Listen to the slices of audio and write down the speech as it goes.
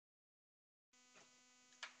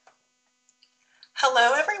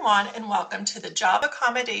Hello, everyone, and welcome to the Job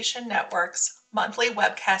Accommodation Network's monthly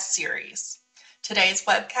webcast series. Today's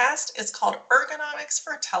webcast is called Ergonomics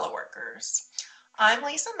for Teleworkers. I'm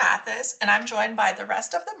Lisa Mathis, and I'm joined by the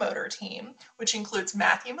rest of the motor team, which includes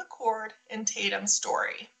Matthew McCord and Tatum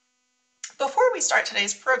Story. Before we start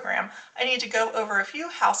today's program, I need to go over a few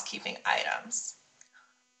housekeeping items.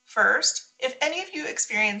 First, if any of you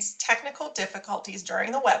experience technical difficulties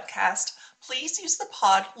during the webcast, please use the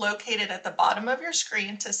pod located at the bottom of your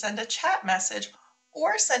screen to send a chat message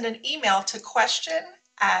or send an email to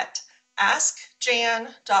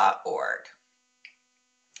question@askjan.org.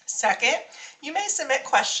 Second, you may submit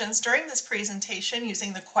questions during this presentation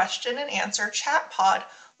using the question and answer chat pod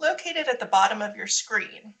located at the bottom of your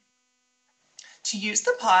screen. To use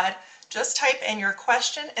the pod, just type in your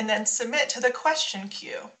question and then submit to the question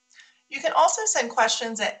queue. You can also send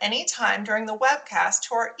questions at any time during the webcast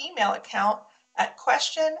to our email account at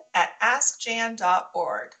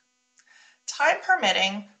question@askjan.org. Time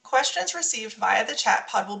permitting, questions received via the chat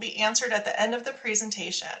pod will be answered at the end of the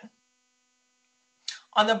presentation.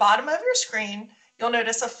 On the bottom of your screen, you'll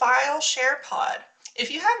notice a file share pod.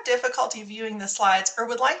 If you have difficulty viewing the slides or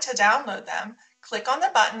would like to download them, click on the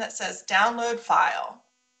button that says Download File.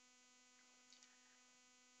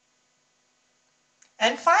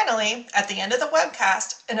 And finally, at the end of the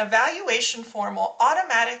webcast, an evaluation form will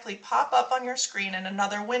automatically pop up on your screen in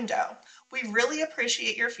another window. We really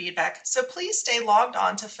appreciate your feedback, so please stay logged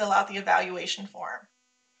on to fill out the evaluation form.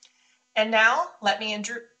 And now, let me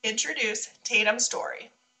introduce Tatum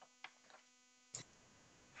Story.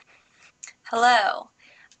 Hello.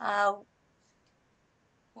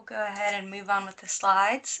 We'll go ahead and move on with the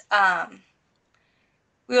slides.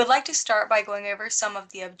 We would like to start by going over some of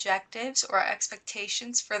the objectives or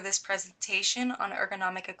expectations for this presentation on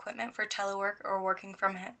ergonomic equipment for telework or working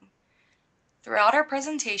from home. Throughout our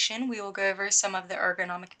presentation, we will go over some of the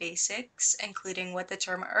ergonomic basics, including what the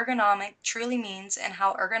term ergonomic truly means and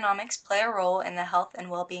how ergonomics play a role in the health and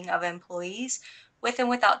well-being of employees with and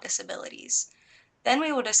without disabilities. Then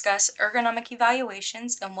we will discuss ergonomic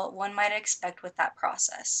evaluations and what one might expect with that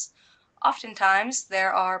process. Oftentimes,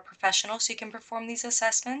 there are professionals who can perform these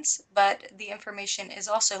assessments, but the information is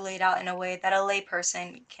also laid out in a way that a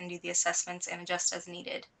layperson can do the assessments and adjust as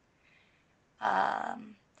needed.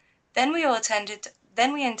 Then we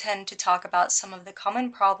intend to talk about some of the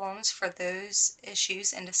common problems for those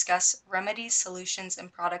issues and discuss remedies, solutions,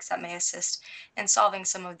 and products that may assist in solving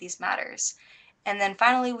some of these matters. And then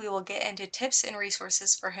finally, we will get into tips and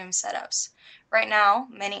resources for home setups. Right now,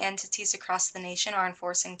 many entities across the nation are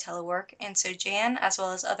enforcing telework, and so JAN, as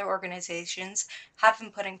well as other organizations, have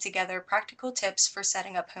been putting together practical tips for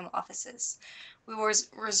setting up home offices. We will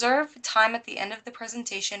reserve time at the end of the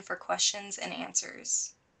presentation for questions and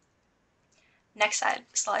answers. Next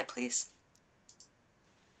slide, please.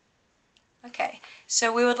 Okay,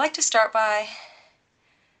 so we would like to start by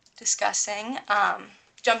discussing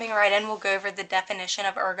jumping right in, we'll go over the definition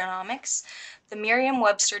of ergonomics. The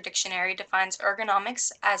Merriam-Webster dictionary defines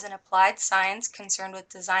ergonomics as an applied science concerned with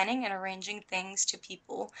designing and arranging things to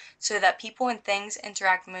people so that people and things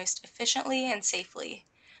interact most efficiently and safely.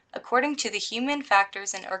 According to the Human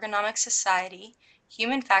Factors in Ergonomic Society,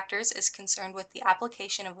 Human Factors is concerned with the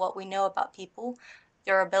application of what we know about people,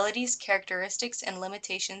 their abilities, characteristics, and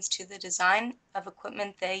limitations to the design of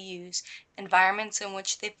equipment they use, environments in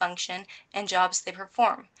which they function, and jobs they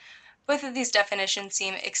perform. Both of these definitions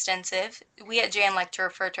seem extensive. We at JAN like to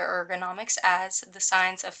refer to ergonomics as the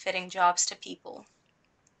science of fitting jobs to people.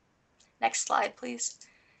 Next slide, please.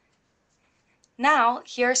 Now,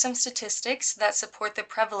 here are some statistics that support the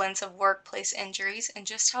prevalence of workplace injuries and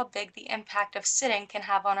just how big the impact of sitting can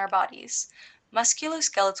have on our bodies.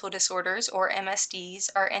 Musculoskeletal disorders, or MSDs,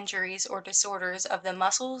 are injuries or disorders of the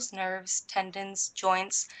muscles, nerves, tendons,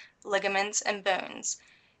 joints, ligaments, and bones.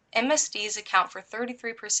 MSDs account for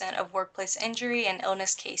 33% of workplace injury and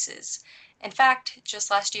illness cases. In fact, just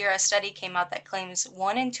last year, a study came out that claims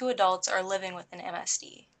 1 in 2 adults are living with an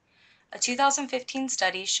MSD. A 2015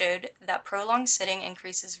 study showed that prolonged sitting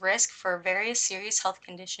increases risk for various serious health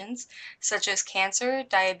conditions such as cancer,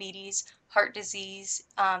 diabetes, heart disease,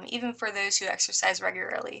 even for those who exercise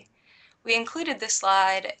regularly. We included this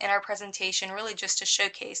slide in our presentation really just to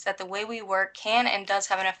showcase that the way we work can and does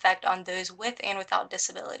have an effect on those with and without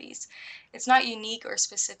disabilities. It's not unique or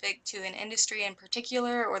specific to an industry in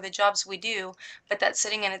particular or the jobs we do, but that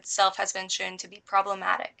sitting in itself has been shown to be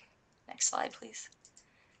problematic. Next slide, please.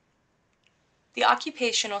 The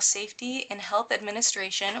Occupational Safety and Health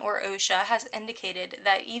Administration, or OSHA, has indicated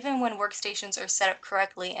that even when workstations are set up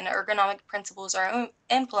correctly and ergonomic principles are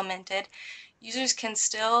implemented, users can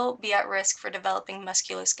still be at risk for developing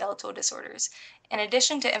musculoskeletal disorders. In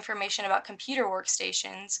addition to information about computer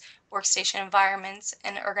workstations, workstation environments,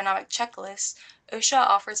 and ergonomic checklists, OSHA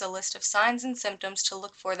offers a list of signs and symptoms to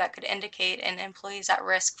look for that could indicate an employee is at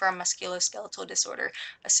risk for a musculoskeletal disorder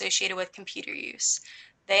associated with computer use.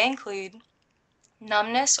 They include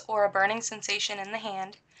numbness or a burning sensation in the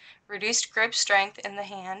hand, reduced grip strength in the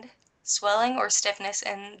hand, swelling or stiffness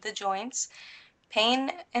in the joints,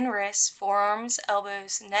 pain in wrists, forearms,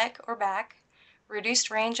 elbows, neck, or back,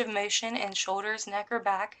 reduced range of motion in shoulders, neck, or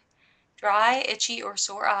back, dry, itchy, or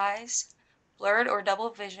sore eyes, blurred or double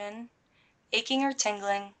vision, aching or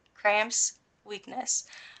tingling, cramps, weakness.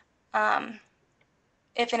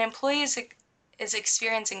 If an employee is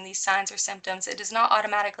experiencing these signs or symptoms, it does not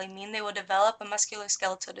automatically mean they will develop a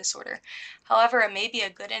musculoskeletal disorder. However, it may be a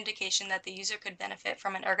good indication that the user could benefit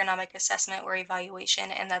from an ergonomic assessment or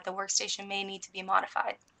evaluation and that the workstation may need to be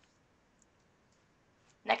modified.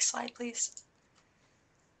 Next slide, please.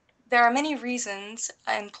 There are many reasons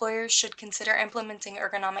employers should consider implementing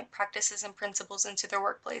ergonomic practices and principles into their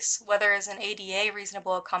workplace, whether as an ADA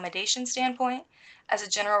reasonable accommodation standpoint, as a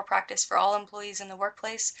general practice for all employees in the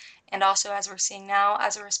workplace, and also, as we're seeing now,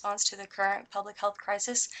 as a response to the current public health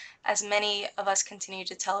crisis, as many of us continue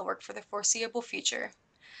to telework for the foreseeable future.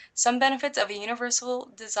 Some benefits of a universal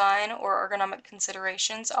design or ergonomic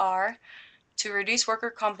considerations are to reduce worker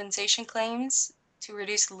compensation claims, to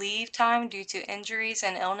reduce leave time due to injuries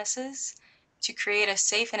and illnesses, to create a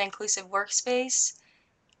safe and inclusive workspace,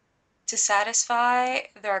 to satisfy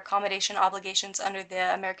their accommodation obligations under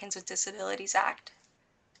the Americans with Disabilities Act.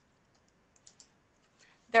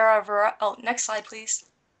 Next slide, please.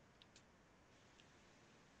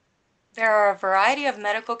 There are a variety of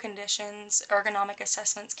medical conditions ergonomic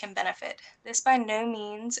assessments can benefit. This by no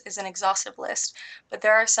means is an exhaustive list, but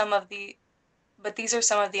these are some of the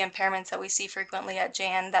impairments that we see frequently at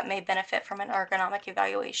JAN that may benefit from an ergonomic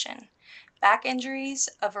evaluation. Back injuries,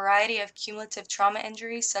 a variety of cumulative trauma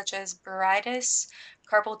injuries such as bursitis,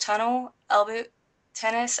 carpal tunnel,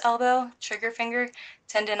 tennis elbow, trigger finger,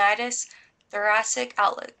 tendinitis, thoracic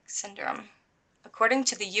outlet syndrome. According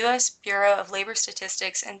to the U.S. Bureau of Labor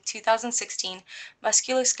Statistics in 2016,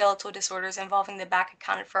 musculoskeletal disorders involving the back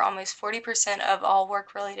accounted for almost 40% of all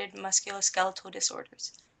work-related musculoskeletal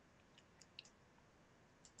disorders.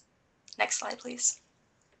 Next slide, please.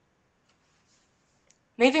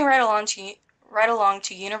 Moving right along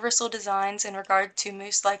to universal designs in regard to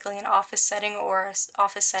most likely an office setting or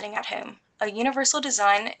office setting at home. A universal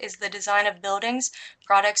design is the design of buildings,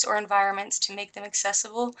 products, or environments to make them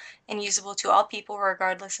accessible and usable to all people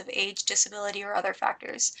regardless of age, disability, or other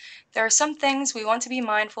factors. There are some things we want to be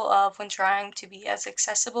mindful of when trying to be as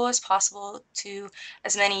accessible as possible to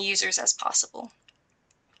as many users as possible.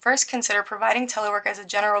 First, consider providing telework as a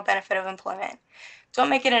general benefit of employment. Don't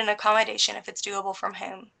make it an accommodation if it's doable from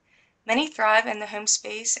home. Many thrive in the home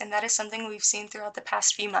space, and that is something we've seen throughout the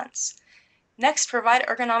past few months. Next, provide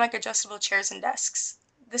ergonomic adjustable chairs and desks.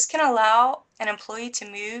 This can allow an employee to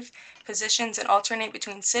move positions and alternate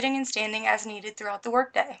between sitting and standing as needed throughout the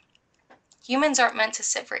workday. Humans aren't meant to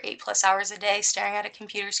sit for 8+ hours a day staring at a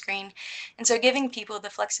computer screen, and so giving people the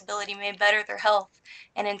flexibility may better their health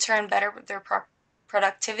and in turn better their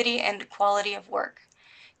productivity and quality of work.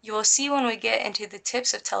 You will see when we get into the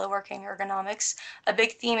tips of teleworking ergonomics, a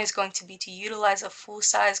big theme is going to be to utilize a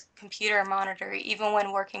full-size computer monitor even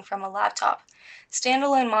when working from a laptop.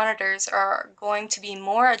 Standalone monitors are going to be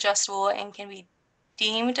more adjustable and can be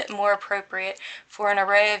deemed more appropriate for an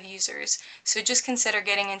array of users, so just consider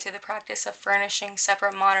getting into the practice of furnishing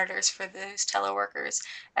separate monitors for those teleworkers,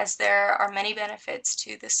 as there are many benefits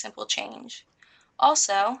to this simple change.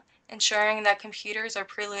 Also, ensuring that computers are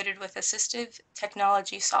preloaded with assistive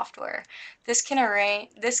technology software. This can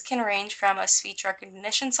range from a speech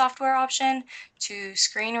recognition software option to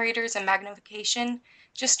screen readers and magnification,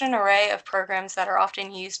 just an array of programs that are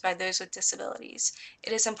often used by those with disabilities.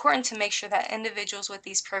 It is important to make sure that individuals with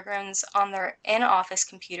these programs on their in-office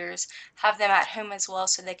computers have them at home as well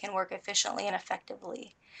so they can work efficiently and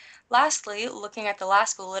effectively. Lastly, looking at the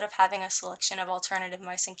last bullet of having a selection of alternative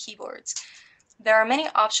mice and keyboards. There are many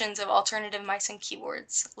options of alternative mice and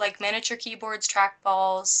keyboards, like miniature keyboards,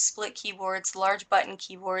 trackballs, split keyboards, large button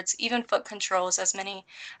keyboards, even foot controls, as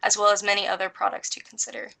well as many other products to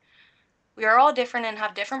consider. We are all different and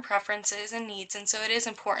have different preferences and needs, and so it is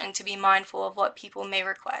important to be mindful of what people may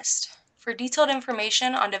request. For detailed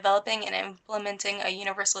information on developing and implementing a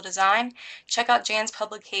universal design, check out Jan's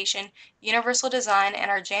publication, Universal Design, and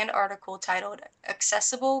our Jan article titled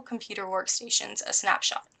Accessible Computer Workstations, a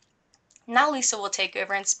Snapshot. Now Lisa will take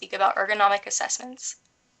over and speak about ergonomic assessments.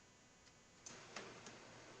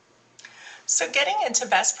 So getting into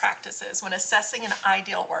best practices when assessing an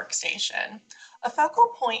ideal workstation, a focal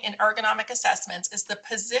point in ergonomic assessments is the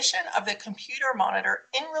position of the computer monitor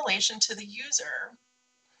in relation to the user.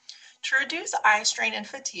 To reduce eye strain and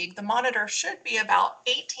fatigue, the monitor should be about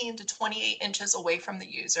 18 to 28 inches away from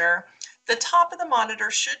the user. The top of the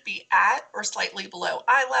monitor should be at or slightly below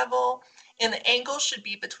eye level, and the angle should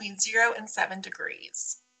be between 0 and 7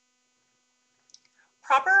 degrees.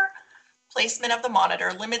 Proper placement of the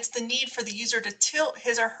monitor limits the need for the user to tilt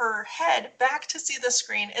his or her head back to see the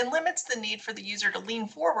screen and limits the need for the user to lean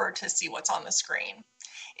forward to see what's on the screen.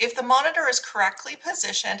 If the monitor is correctly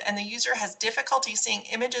positioned and the user has difficulty seeing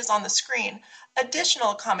images on the screen,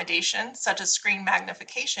 additional accommodation, such as screen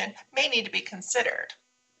magnification, may need to be considered.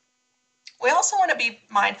 We also want to be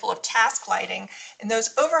mindful of task lighting and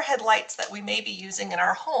those overhead lights that we may be using in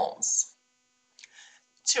our homes.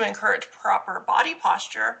 To encourage proper body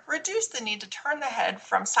posture, reduce the need to turn the head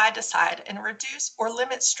from side to side and reduce or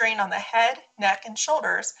limit strain on the head, neck, and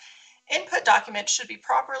shoulders. Input documents should be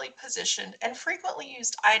properly positioned and frequently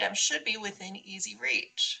used items should be within easy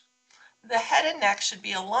reach. The head and neck should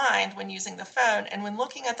be aligned when using the phone and when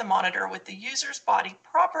looking at the monitor with the user's body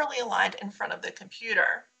properly aligned in front of the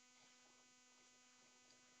computer.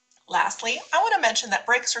 Lastly, I want to mention that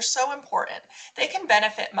breaks are so important. They can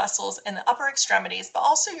benefit muscles in the upper extremities, but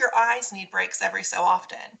also your eyes need breaks every so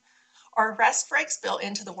often. Are rest breaks built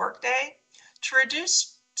into the workday? To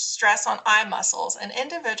reduce stress on eye muscles, an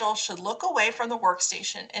individual should look away from the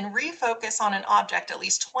workstation and refocus on an object at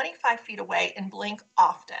least 25 feet away and blink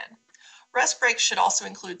often. Rest breaks should also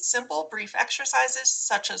include simple, brief exercises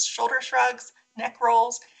such as shoulder shrugs, neck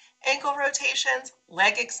rolls, ankle rotations,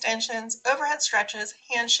 leg extensions, overhead stretches,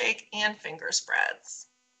 handshake, and finger spreads.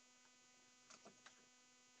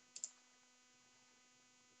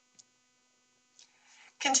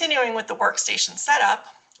 Continuing with the workstation setup,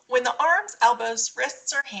 when the arms, elbows,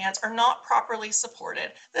 wrists, or hands are not properly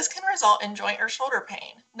supported, this can result in joint or shoulder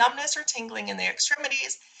pain, numbness or tingling in the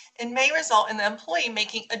extremities, and may result in the employee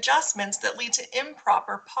making adjustments that lead to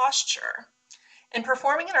improper posture. In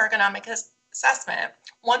performing an ergonomic assessment,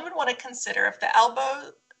 one would want to consider if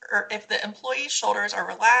the employee's shoulders are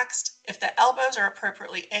relaxed, if the elbows are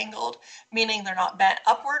appropriately angled, meaning they're not bent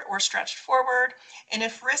upward or stretched forward, and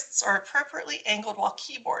if wrists are appropriately angled while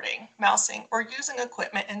keyboarding, mousing, or using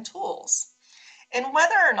equipment and tools, and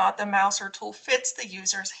whether or not the mouse or tool fits the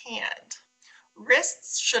user's hand.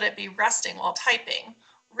 Wrists shouldn't be resting while typing.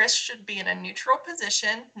 Wrists should be in a neutral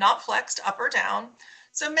position, not flexed up or down.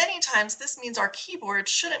 So many times this means our keyboard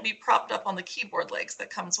shouldn't be propped up on the keyboard legs that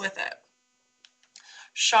comes with it.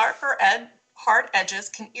 Sharp or hard edges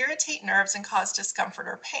can irritate nerves and cause discomfort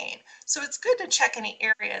or pain. So it's good to check any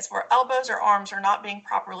areas where elbows or arms are not being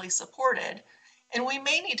properly supported, and we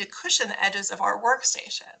may need to cushion the edges of our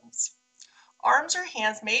workstations. Arms or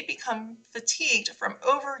hands may become fatigued from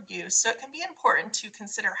overuse, so it can be important to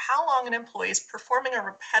consider how long an employee is performing a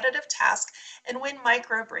repetitive task and when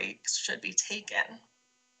micro breaks should be taken.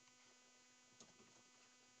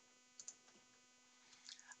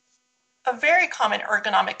 A very common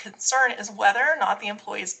ergonomic concern is whether or not the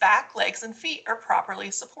employee's back, legs, and feet are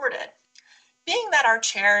properly supported. Being that our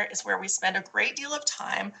chair is where we spend a great deal of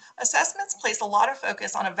time, assessments place a lot of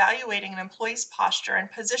focus on evaluating an employee's posture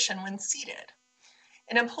and position when seated.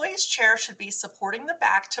 An employee's chair should be supporting the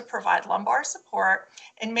back to provide lumbar support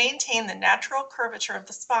and maintain the natural curvature of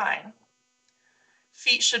the spine.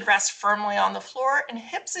 Feet should rest firmly on the floor, and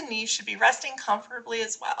hips and knees should be resting comfortably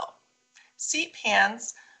as well. Seat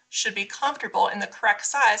pans should be comfortable in the correct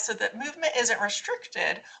size so that movement isn't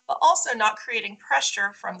restricted, but also not creating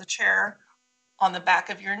pressure from the chair on the back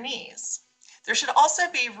of your knees. There should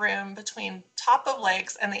also be room between top of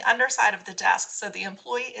legs and the underside of the desk so the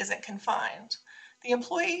employee isn't confined. The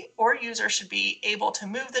employee or user should be able to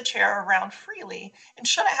move the chair around freely and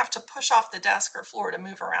shouldn't have to push off the desk or floor to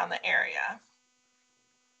move around the area.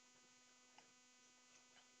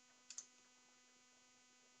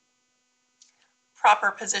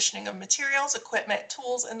 Proper positioning of materials, equipment,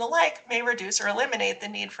 tools, and the like may reduce or eliminate the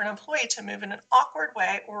need for an employee to move in an awkward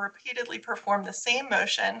way or repeatedly perform the same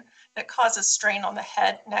motion that causes strain on the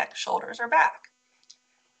head, neck, shoulders, or back.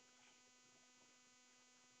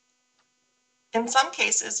 In some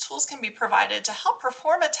cases, tools can be provided to help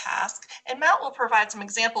perform a task, and Matt will provide some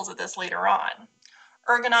examples of this later on.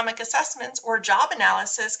 Ergonomic assessments or job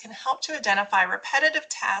analysis can help to identify repetitive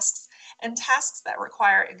tasks and tasks that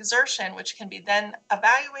require exertion, which can be then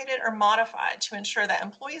evaluated or modified to ensure that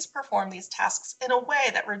employees perform these tasks in a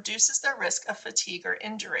way that reduces their risk of fatigue or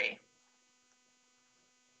injury.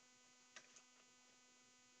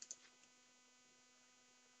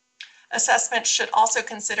 Assessment should also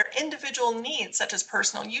consider individual needs such as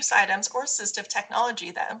personal use items or assistive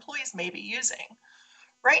technology that employees may be using.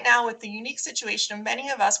 Right now, with the unique situation of many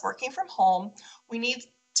of us working from home, we need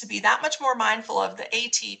to be that much more mindful of the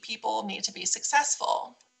AT people need to be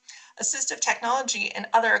successful. Assistive technology and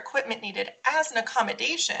other equipment needed as an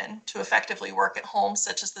accommodation to effectively work at home,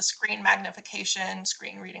 such as the screen magnification,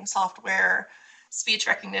 screen reading software, speech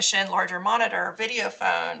recognition, larger monitor, video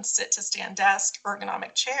phone, sit-to-stand desk,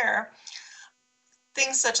 ergonomic chair,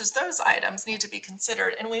 things such as those items need to be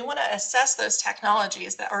considered, and we want to assess those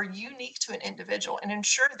technologies that are unique to an individual and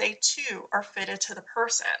ensure they too are fitted to the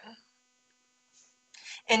person.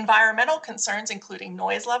 Environmental concerns, including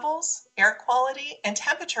noise levels, air quality, and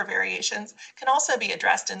temperature variations, can also be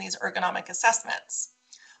addressed in these ergonomic assessments.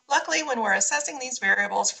 Luckily, when we're assessing these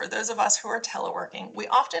variables for those of us who are teleworking, we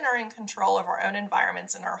often are in control of our own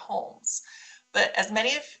environments in our homes. But as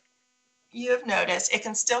many of you have noticed, it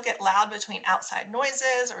can still get loud between outside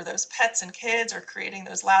noises, or those pets and kids are creating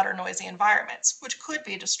those louder, noisy environments, which could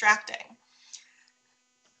be distracting.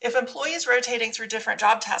 If employees rotating through different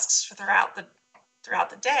job tasks throughout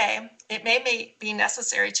the day, it may be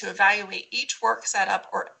necessary to evaluate each work setup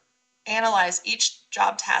or analyze each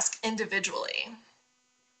job task individually.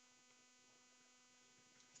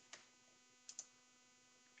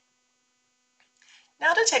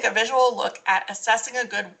 Now, to take a visual look at assessing a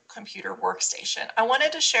good computer workstation, I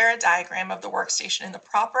wanted to share a diagram of the workstation in the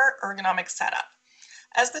proper ergonomic setup.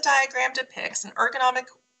 As the diagram depicts, an ergonomic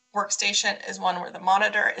workstation is one where the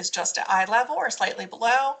monitor is just at eye level or slightly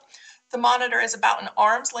below. The monitor is about an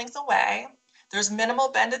arm's length away. There's minimal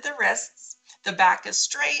bend at the wrists. The back is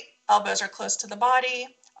straight, elbows are close to the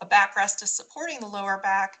body, a backrest is supporting the lower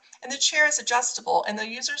back, and the chair is adjustable, and the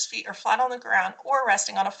user's feet are flat on the ground or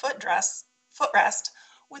resting on a footrest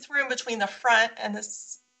with room between the front of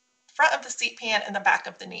the seat pan and the back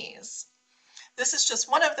of the knees. This is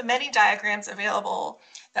just one of the many diagrams available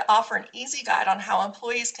that offer an easy guide on how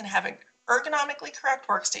employees can have an ergonomically correct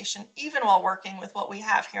workstation even while working with what we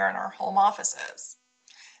have here in our home offices.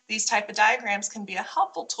 These type of diagrams can be a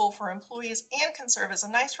helpful tool for employees and can serve as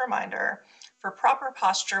a nice reminder for proper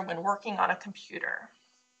posture when working on a computer.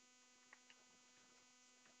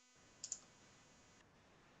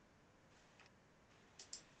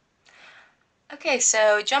 Okay,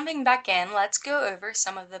 so jumping back in, let's go over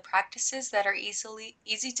some of the practices that are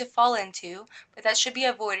easy to fall into, but that should be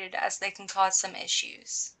avoided as they can cause some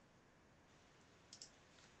issues.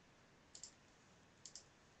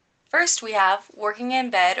 First, we have working in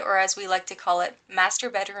bed, or as we like to call it, master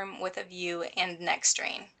bedroom with a view and neck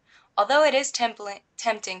strain. Although it is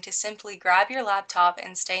tempting to simply grab your laptop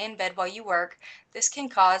and stay in bed while you work, this can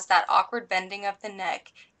cause that awkward bending of the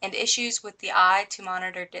neck and issues with the eye to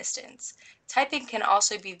monitor distance. Typing can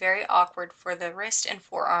also be very awkward for the wrist and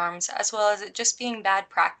forearms, as well as it just being bad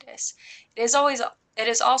practice. It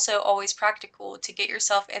is also always practical to get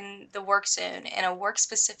yourself in the work zone in a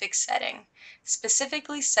work-specific setting.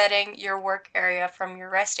 Specifically setting your work area from your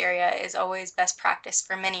rest area is always best practice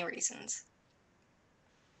for many reasons.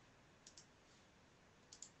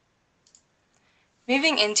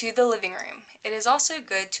 Moving into the living room, it is also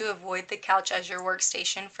good to avoid the couch as your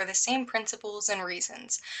workstation for the same principles and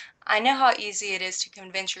reasons. I know how easy it is to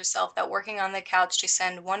convince yourself that working on the couch to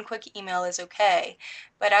send one quick email is okay,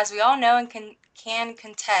 but as we all know and can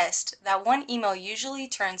contest, that one email usually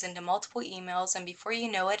turns into multiple emails, and before you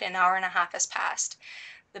know it, an hour and a half has passed.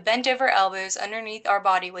 The bent over elbows underneath our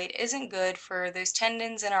body weight isn't good for those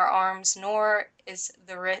tendons in our arms, nor is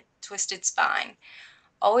the twisted spine.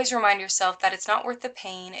 Always remind yourself that it's not worth the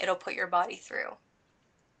pain it'll put your body through.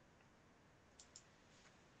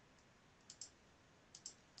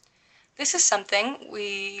 This is something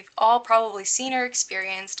we've all probably seen or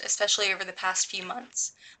experienced, especially over the past few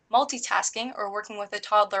months. Multitasking, or working with a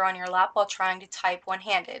toddler on your lap while trying to type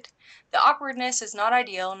one-handed. The awkwardness is not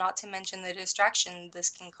ideal, not to mention the distraction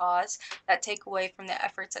this can cause that take away from the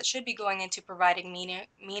efforts that should be going into providing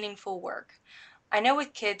meaningful work. I know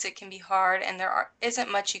with kids it can be hard and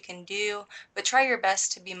isn't much you can do, but try your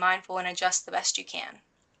best to be mindful and adjust the best you can.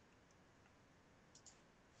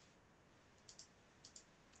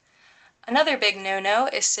 Another big no-no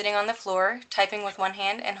is sitting on the floor, typing with one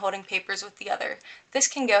hand and holding papers with the other. This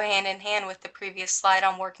can go hand in hand with the previous slide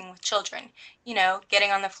on working with children. You know,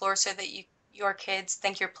 getting on the floor so that your kids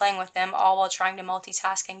think you're playing with them, all while trying to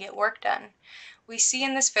multitask and get work done. We see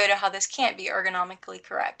in this photo how this can't be ergonomically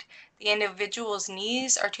correct. The individual's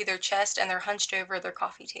knees are to their chest and they're hunched over their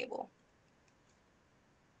coffee table.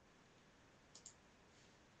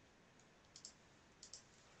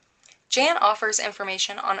 Jan offers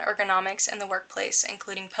information on ergonomics in the workplace,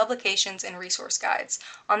 including publications and resource guides.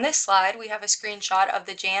 On this slide, we have a screenshot of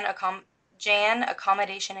the Jan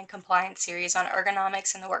Accommodation and Compliance series on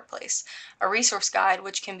ergonomics in the workplace, a resource guide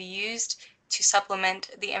which can be used to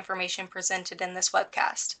supplement the information presented in this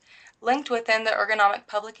webcast. Linked within the ergonomic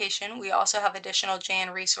publication, we also have additional Jan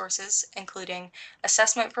resources, including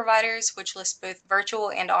assessment providers, which list both virtual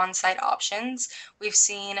and on-site options. We've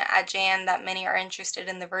seen at Jan that many are interested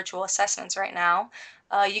in the virtual assessments right now.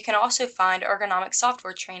 You can also find ergonomic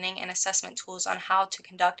software training and assessment tools on how to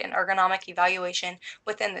conduct an ergonomic evaluation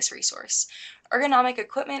within this resource. Ergonomic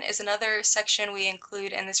equipment is another section we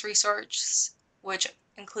include in this resource, which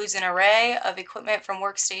includes an array of equipment from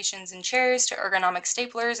workstations and chairs to ergonomic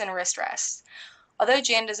staplers and wrist rests. Although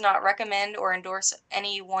Jan does not recommend or endorse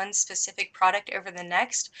any one specific product over the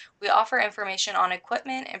next, we offer information on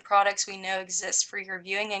equipment and products we know exist for your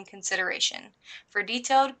viewing and consideration. For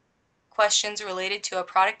detailed questions related to a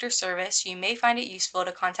product or service, you may find it useful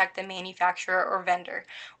to contact the manufacturer or vendor,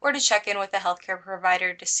 or to check in with a healthcare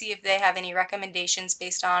provider to see if they have any recommendations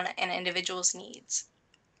based on an individual's needs.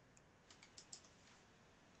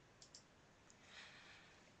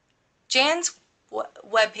 Jan's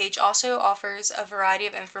webpage also offers a variety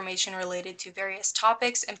of information related to various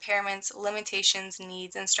topics, impairments, limitations,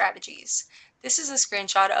 needs, and strategies. This is a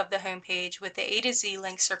screenshot of the homepage with the A to Z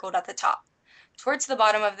link circled at the top. Towards the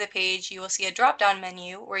bottom of the page, you will see a drop-down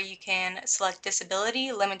menu where you can select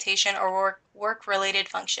disability, limitation, or work-related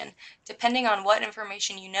function, depending on what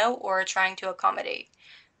information you know or are trying to accommodate.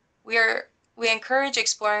 We encourage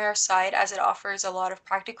exploring our site as it offers a lot of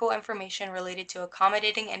practical information related to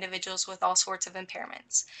accommodating individuals with all sorts of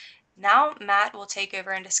impairments. Now Matt will take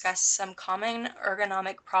over and discuss some common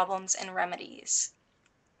ergonomic problems and remedies.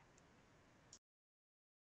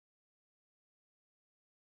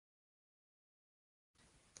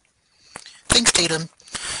 Thanks, Tatum.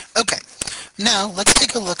 Okay, now let's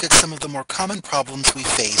take a look at some of the more common problems we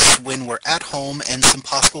face when we're at home and some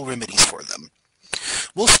possible remedies for them.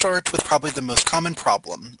 We'll start with probably the most common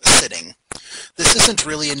problem, sitting. This isn't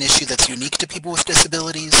really an issue that's unique to people with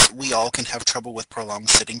disabilities. We all can have trouble with prolonged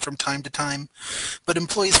sitting from time to time, but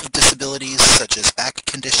employees with disabilities, such as back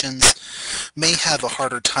conditions, may have a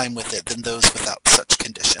harder time with it than those without such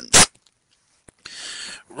conditions.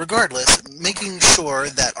 Regardless, making sure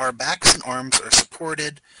that our backs and arms are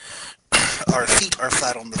supported, our feet are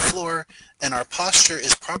flat on the floor, and our posture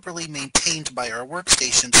is properly maintained by our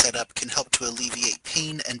workstation setup can help to alleviate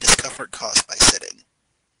pain and discomfort caused by sitting.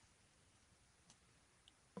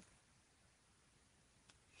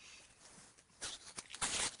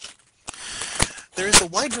 There is a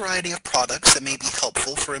wide variety of products that may be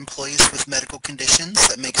helpful for employees with medical conditions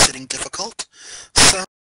that make sitting difficult. Some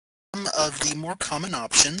of the more common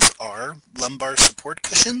options are lumbar support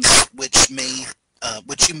cushions, which you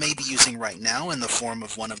may be using right now in the form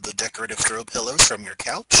of one of the decorative throw pillows from your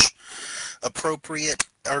couch. Appropriate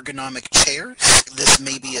ergonomic chairs. This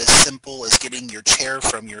may be as simple as getting your chair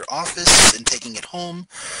from your office and taking it home,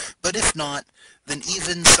 but if not, then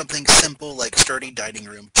even something simple like sturdy dining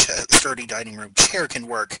room chair can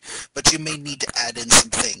work, but you may need to add in some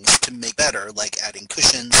things to make better, like adding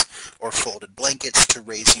cushions or folded blankets to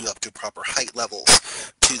raise you up to proper height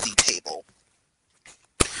levels to the table.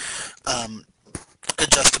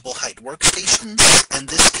 Adjustable height workstations. In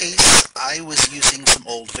this case, I was using some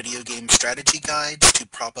old video game strategy guides to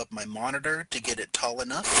prop up my monitor to get it tall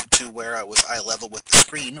enough to where I was eye level with the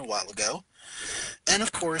screen a while ago. And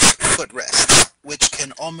of course, footrests, which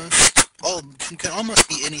can almost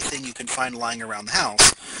be anything you can find lying around the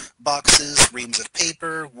house. Boxes, reams of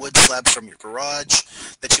paper, wood slabs from your garage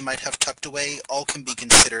that you might have tucked away, all can be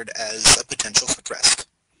considered as a potential footrest.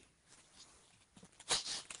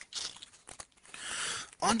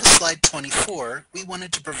 On to slide 24, we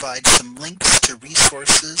wanted to provide some links to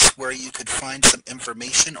resources where you could find some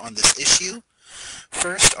information on this issue.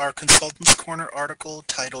 First, our Consultants Corner article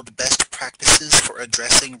titled Best Practices for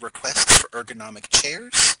Addressing Requests for Ergonomic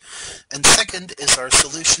Chairs. And second is our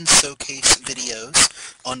Solution Showcase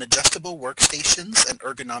videos on adjustable workstations and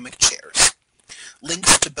ergonomic chairs.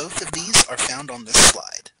 Links to both of these are found on this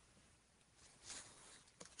slide.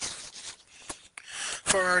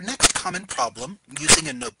 For our next common problem, using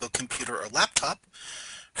a notebook computer or laptop,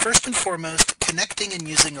 first and foremost, connecting and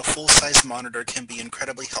using a full-size monitor can be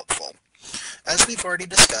incredibly helpful. As we've already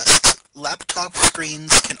discussed, laptop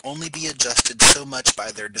screens can only be adjusted so much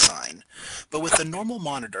by their design, but with a normal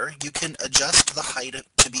monitor, you can adjust the height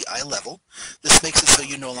to be eye level. This makes it so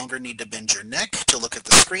you no longer need to bend your neck to look at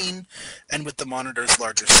the screen, and with the monitor's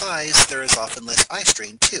larger size, there is often less eye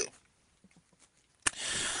strain too.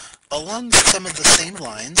 Along some of the same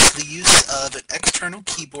lines, the use of an external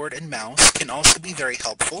keyboard and mouse can also be very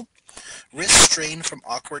helpful. Wrist strain from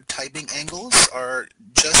awkward typing angles are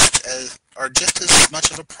just as much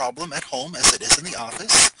of a problem at home as it is in the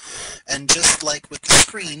office. And just like with the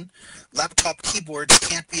screen, laptop keyboards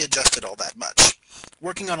can't be adjusted all that much.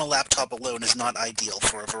 Working on a laptop alone is not ideal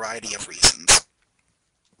for a variety of reasons.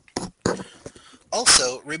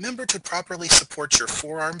 Also, remember to properly support your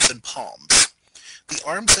forearms and palms. The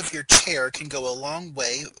arms of your chair can go a long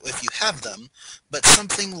way if you have them, but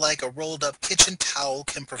something like a rolled up kitchen towel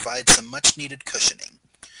can provide some much needed cushioning.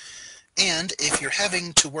 And if you're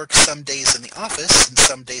having to work some days in the office and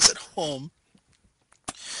some days at home,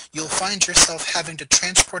 you'll find yourself having to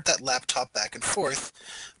transport that laptop back and forth.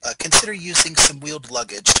 Consider using some wheeled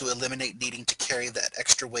luggage to eliminate needing to carry that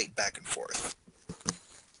extra weight back and forth.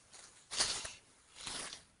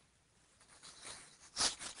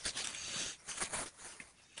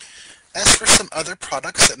 As for some other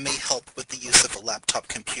products that may help with the use of a laptop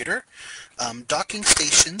computer, docking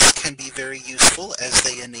stations can be very useful as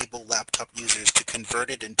they enable laptop users to convert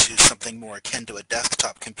it into something more akin to a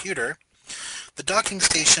desktop computer. The docking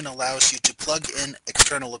station allows you to plug in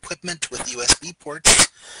external equipment with USB ports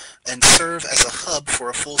and serve as a hub for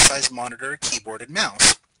a full-size monitor, keyboard, and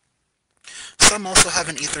mouse. Some also have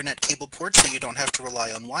an Ethernet cable port so you don't have to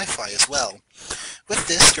rely on Wi-Fi as well. With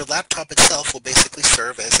this, your laptop itself will basically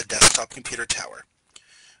serve as a desktop computer tower.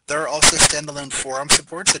 There are also standalone forearm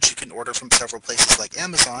supports that you can order from several places like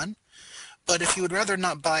Amazon. But if you would rather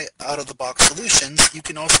not buy out-of-the-box solutions, you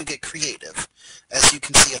can also get creative. As you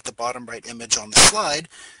can see at the bottom right image on the slide,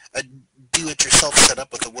 a do-it-yourself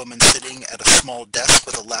setup with a woman sitting at a small desk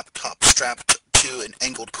with a laptop strapped to an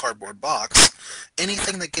angled cardboard box.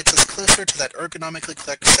 Anything that gets us closer to that ergonomically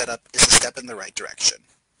correct setup is a step in the right direction.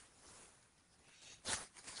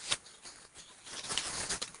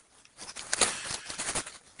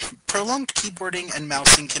 Prolonged keyboarding and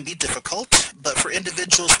mousing can be difficult, but for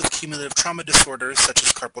individuals with cumulative trauma disorders such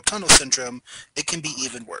as carpal tunnel syndrome, it can be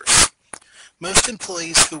even worse. Most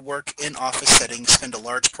employees who work in office settings spend a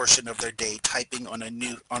large portion of their day typing on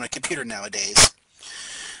a computer nowadays.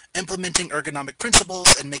 Implementing ergonomic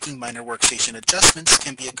principles and making minor workstation adjustments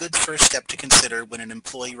can be a good first step to consider when an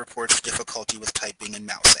employee reports difficulty with typing and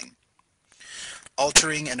mousing.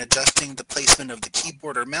 Altering and adjusting the placement of the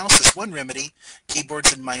keyboard or mouse is one remedy.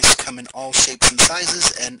 Keyboards and mice come in all shapes and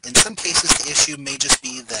sizes, and in some cases the issue may just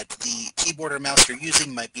be that the keyboard or mouse you're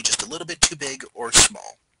using might be just a little bit too big or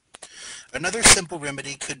small. Another simple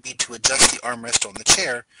remedy could be to adjust the armrest on the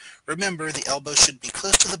chair. Remember, the elbow should be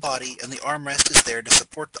close to the body and the armrest is there to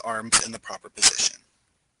support the arms in the proper position.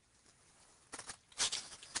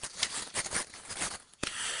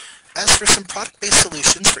 As for some product-based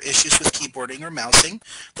solutions for issues with keyboarding or mousing,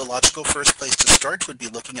 the logical first place to start would be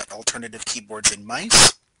looking at alternative keyboards and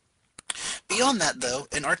mice. Beyond that, though,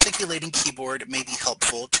 an articulating keyboard may be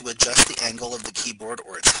helpful to adjust the angle of the keyboard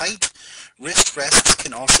or its height. Wrist rests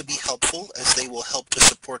can also be helpful as they will help to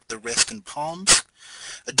support the wrist and palms.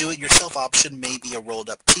 A do-it-yourself option may be a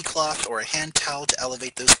rolled-up tea cloth or a hand towel to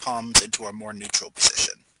elevate those palms into a more neutral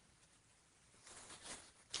position.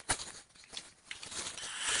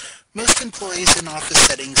 Most employees in office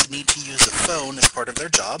settings need to use a phone as part of their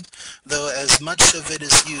job, though as much of it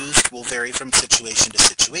is used will vary from situation to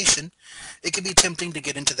situation. It can be tempting to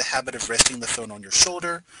get into the habit of resting the phone on your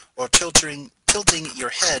shoulder or tilting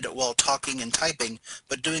your head while talking and typing,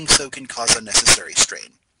 but doing so can cause unnecessary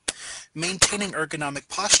strain. Maintaining ergonomic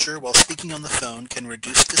posture while speaking on the phone can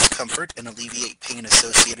reduce discomfort and alleviate pain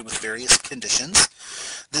associated with various conditions.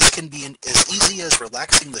 This can be as easy as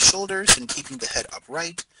relaxing the shoulders and keeping the head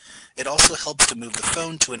upright. It also helps to move the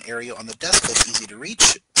phone to an area on the desk that's easy to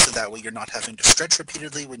reach, so that way you're not having to stretch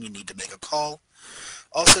repeatedly when you need to make a call.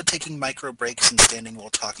 Also, taking micro breaks and standing while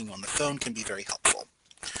talking on the phone can be very helpful.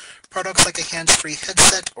 Products like a hands-free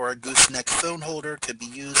headset or a gooseneck phone holder could be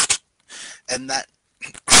used, and that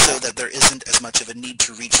so that there isn't as much of a need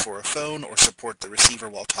to reach for a phone or support the receiver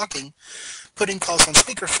while talking. Putting calls on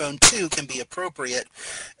speakerphone too can be appropriate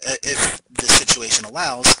if the situation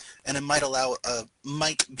allows, and it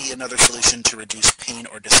might be another solution to reduce pain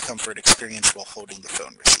or discomfort experienced while holding the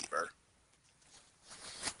phone receiver.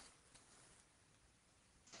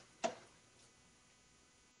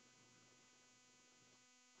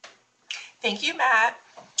 Thank you, Matt.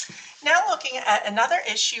 Now looking at another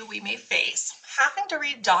issue we may face, having to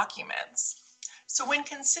read documents. So when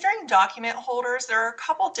considering document holders, there are a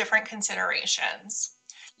couple different considerations.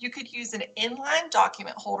 You could use an inline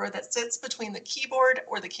document holder that sits between the keyboard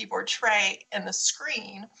or the keyboard tray and the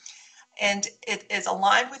screen, and it is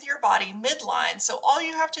aligned with your body midline. So all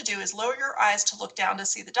you have to do is lower your eyes to look down to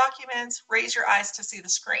see the documents, raise your eyes to see the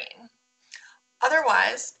screen.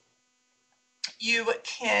 Otherwise, you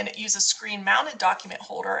can use a screen mounted document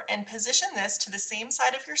holder and position this to the same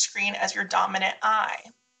side of your screen as your dominant eye.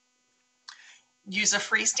 Use a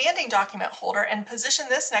freestanding document holder and position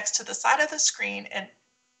this next to the side of the screen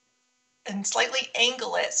and slightly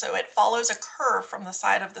angle it so it follows a curve from the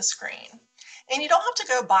side of the screen. And you don't have to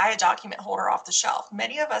go buy a document holder off the shelf.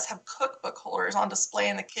 Many of us have cookbook holders on display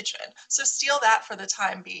in the kitchen, so steal that for the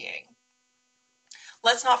time being.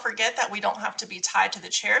 Let's not forget that we don't have to be tied to the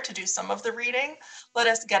chair to do some of the reading. Let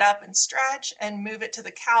us get up and stretch and move it to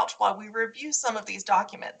the couch while we review some of these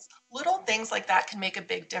documents. Little things like that can make a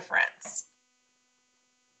big difference.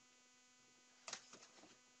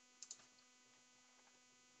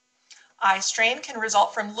 Eye strain can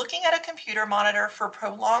result from looking at a computer monitor for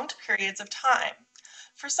prolonged periods of time.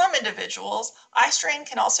 For some individuals, eye strain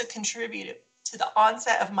can also contribute to the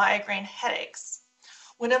onset of migraine headaches.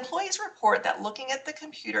 When employees report that looking at the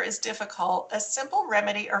computer is difficult, a simple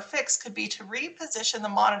remedy or fix could be to reposition the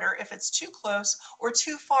monitor if it's too close or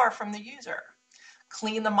too far from the user.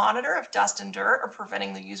 Clean the monitor of dust and dirt or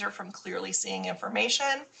preventing the user from clearly seeing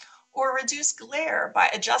information, or reduce glare by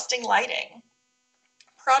adjusting lighting.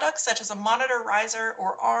 Products such as a monitor riser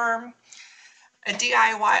or arm. A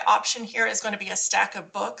DIY option here is going to be a stack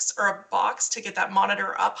of books or a box to get that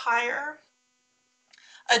monitor up higher.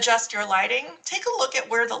 Adjust your lighting. Take a look at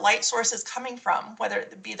where the light source is coming from, whether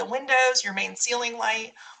it be the windows, your main ceiling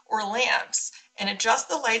light, or lamps, and adjust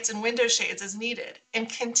the lights and window shades as needed, and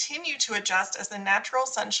continue to adjust as the natural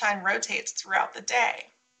sunshine rotates throughout the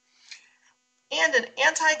day. And an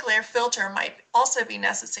anti-glare filter might also be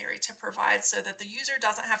necessary to provide so that the user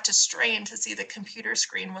doesn't have to strain to see the computer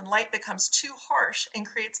screen when light becomes too harsh and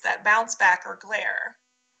creates that bounce back or glare.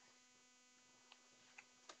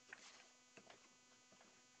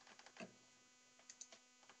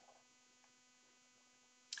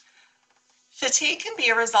 Fatigue can be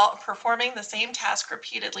a result of performing the same task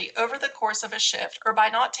repeatedly over the course of a shift or by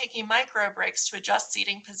not taking micro breaks to adjust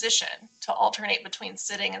seating position, to alternate between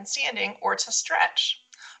sitting and standing, or to stretch.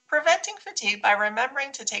 Preventing fatigue by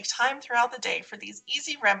remembering to take time throughout the day for these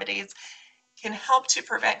easy remedies can help to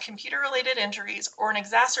prevent computer-related injuries or an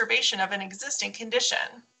exacerbation of an existing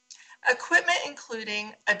condition. Equipment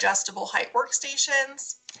including adjustable height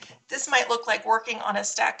workstations. This might look like working on a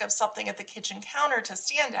stack of something at the kitchen counter to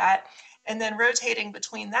stand at, and then rotating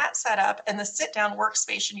between that setup and the sit-down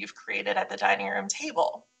workstation you've created at the dining room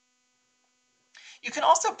table. You can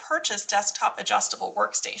also purchase desktop adjustable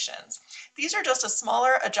workstations. These are just a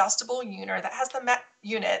smaller adjustable unit that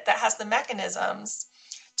has the mechanisms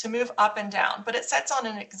to move up and down, but it sits on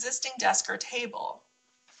an existing desk or table.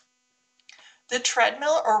 The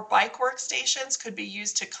treadmill or bike workstations could be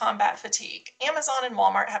used to combat fatigue. Amazon and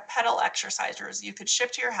Walmart have pedal exercisers you could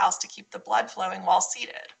ship to your house to keep the blood flowing while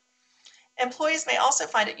seated. Employees may also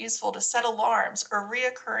find it useful to set alarms or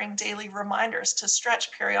reoccurring daily reminders to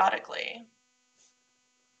stretch periodically.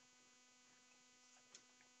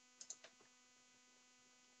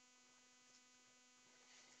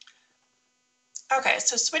 Okay,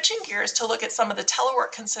 so switching gears to look at some of the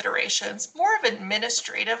telework considerations, more of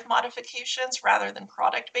administrative modifications rather than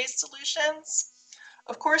product-based solutions.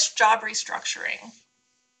 Of course, job restructuring.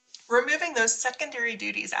 Removing those secondary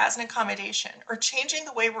duties as an accommodation or changing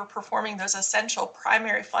the way we're performing those essential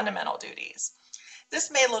primary fundamental duties. This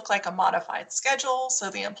may look like a modified schedule, so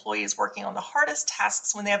the employee is working on the hardest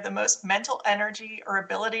tasks when they have the most mental energy or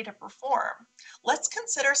ability to perform. Let's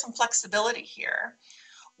consider some flexibility here.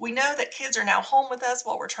 We know that kids are now home with us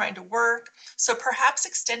while we're trying to work, so perhaps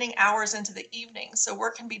extending hours into the evening so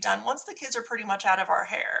work can be done once the kids are pretty much out of our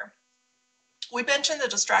hair. We mentioned the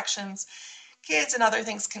distractions kids and other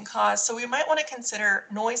things can cause, so we might want to consider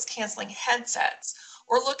noise canceling headsets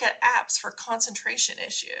or look at apps for concentration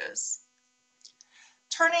issues.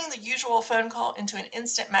 Turning the usual phone call into an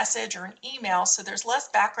instant message or an email so there's less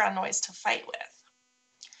background noise to fight with.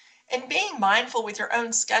 And being mindful with your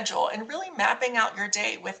own schedule and really mapping out your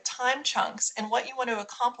day with time chunks and what you want to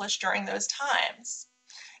accomplish during those times.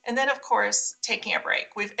 And then, of course, taking a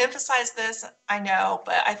break. We've emphasized this, I know,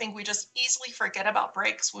 but I think we just easily forget about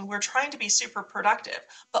breaks when we're trying to be super productive.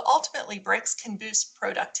 But ultimately, breaks can boost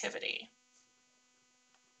productivity.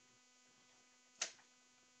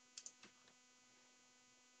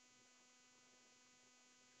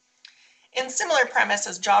 In similar premise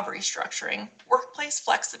as job restructuring, workplace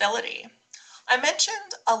flexibility. I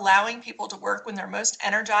mentioned allowing people to work when they're most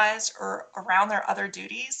energized or around their other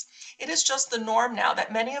duties. It is just the norm now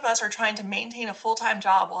that many of us are trying to maintain a full-time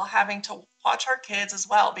job while having to watch our kids as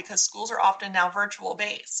well because schools are often now virtual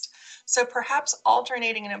based. So perhaps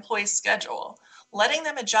alternating an employee's schedule, letting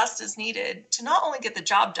them adjust as needed to not only get the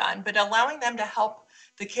job done, but allowing them to help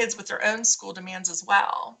the kids with their own school demands as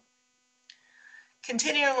well.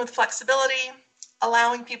 Continuing with flexibility,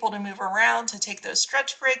 allowing people to move around, to take those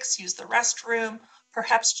stretch breaks, use the restroom,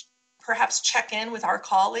 perhaps check in with our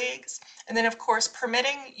colleagues, and then of course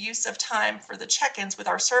permitting use of time for the check-ins with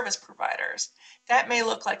our service providers. That may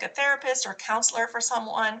look like a therapist or counselor for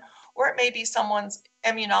someone, or it may be someone's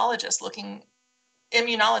immunologist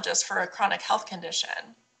for a chronic health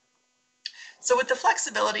condition. So with the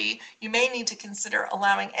flexibility, you may need to consider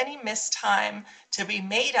allowing any missed time to be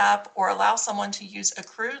made up or allow someone to use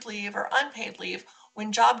accrued leave or unpaid leave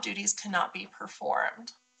when job duties cannot be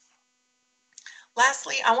performed.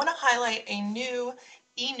 Lastly, I want to highlight a new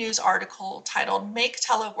e-news article titled Make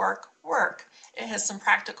Telework Work. It has some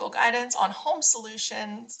practical guidance on home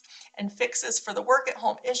solutions and fixes for the work at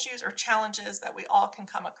home issues or challenges that we all can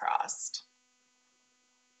come across.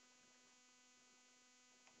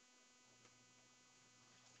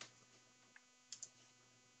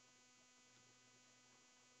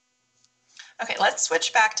 Okay, let's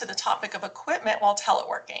switch back to the topic of equipment while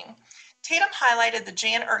teleworking. Tatum highlighted the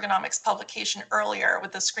Jan Ergonomics publication earlier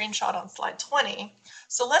with the screenshot on slide 20.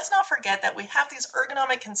 So let's not forget that we have these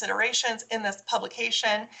ergonomic considerations in this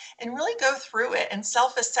publication and really go through it and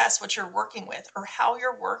self-assess what you're working with or how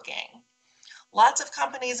you're working. Lots of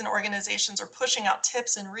companies and organizations are pushing out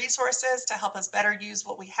tips and resources to help us better use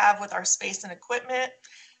what we have with our space and equipment.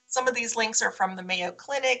 Some of these links are from the Mayo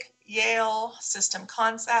Clinic, Yale, System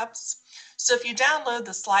Concepts. So if you download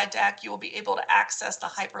the slide deck, you will be able to access the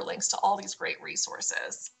hyperlinks to all these great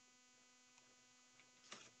resources.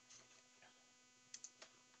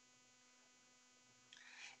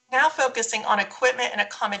 Now focusing on equipment and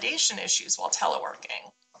accommodation issues while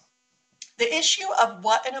teleworking. The issue of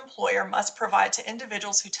what an employer must provide to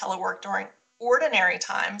individuals who telework during ordinary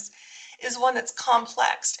times is one that's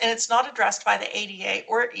complex, and it's not addressed by the ADA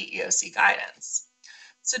or EEOC guidance.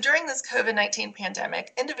 So during this COVID-19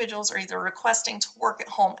 pandemic, individuals are either requesting to work at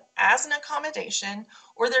home as an accommodation,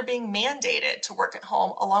 or they're being mandated to work at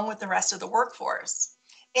home along with the rest of the workforce.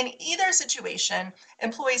 In either situation,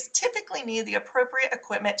 employees typically need the appropriate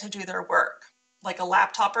equipment to do their work, like a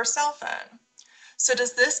laptop or cell phone. So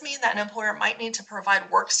does this mean that an employer might need to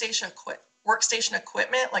provide workstation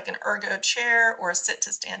equipment like an ergo chair or a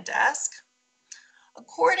sit-to-stand desk?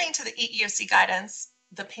 According to the EEOC guidance,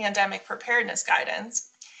 the pandemic preparedness guidance,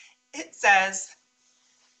 it says,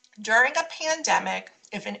 during a pandemic,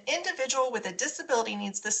 if an individual with a disability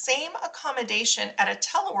needs the same accommodation at a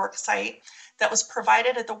telework site that was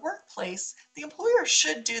provided at the workplace, the employer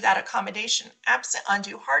should do that accommodation absent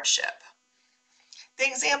undue hardship. The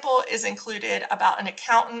example is included about an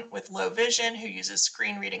accountant with low vision who uses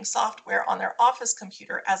screen reading software on their office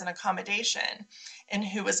computer as an accommodation, and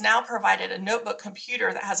who was now provided a notebook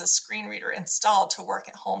computer that has a screen reader installed to work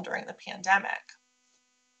at home during the pandemic.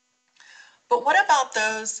 But what about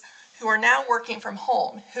those who are now working from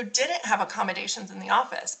home who didn't have accommodations in the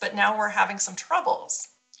office, but now we're having some troubles?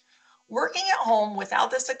 Working at home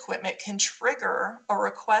without this equipment can trigger a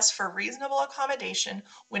request for reasonable accommodation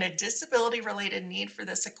when a disability-related need for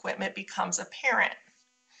this equipment becomes apparent.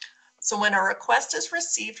 So when a request is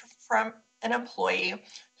received from an employee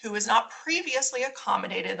who is not previously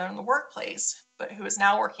accommodated in the workplace, but who is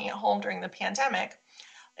now working at home during the pandemic,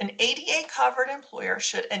 an ADA-covered employer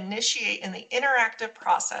should initiate in the interactive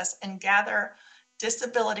process and gather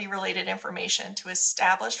disability-related information to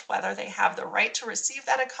establish whether they have the right to receive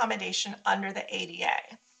that accommodation under the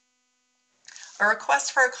ADA. A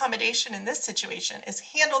request for accommodation in this situation is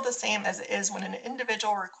handled the same as it is when an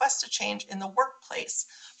individual requests a change in the workplace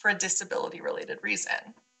for a disability-related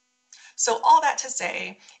reason. So all that to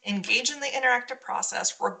say, engage in the interactive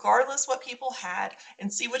process regardless what people had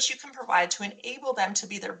and see what you can provide to enable them to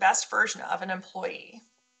be their best version of an employee.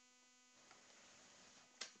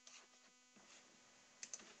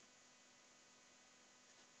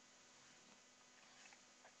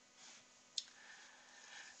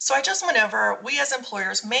 So I just went over, we as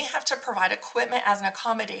employers may have to provide equipment as an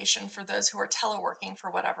accommodation for those who are teleworking for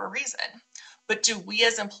whatever reason. But do we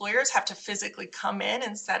as employers have to physically come in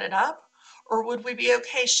and set it up? Or would we be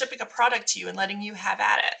okay shipping a product to you and letting you have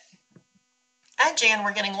at it? At Jan,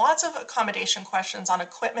 we're getting lots of accommodation questions on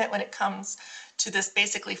equipment when it comes to this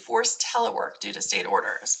basically forced telework due to state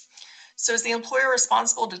orders. So is the employer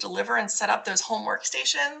responsible to deliver and set up those home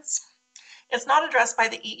workstations? It's not addressed by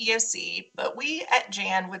the EEOC, but we at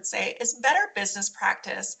Jan would say it's better business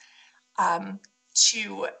practice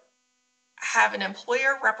to have an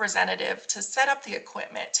employer representative to set up the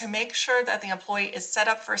equipment to make sure that the employee is set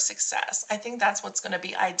up for success. I think that's what's going to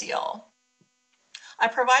be ideal. I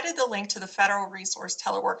provided the link to the federal resource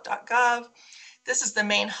telework.gov. This is the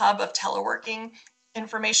main hub of teleworking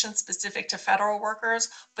information specific to federal workers,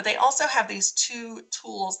 but they also have these two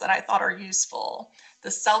tools that I thought are useful: the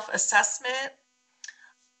self-assessment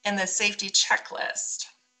and the safety checklist.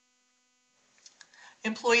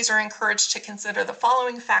 Employees are encouraged to consider the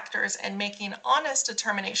following factors in making honest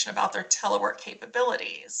determination about their telework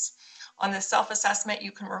capabilities. On the self-assessment,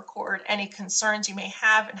 you can record any concerns you may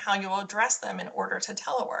have and how you will address them in order to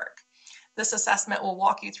telework. This assessment will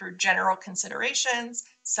walk you through general considerations,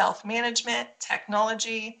 self-management,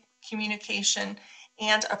 technology, communication,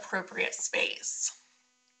 and appropriate space.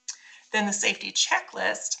 Then the safety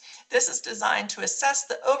checklist. This is designed to assess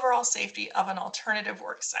the overall safety of an alternative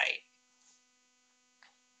worksite.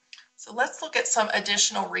 So let's look at some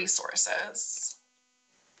additional resources.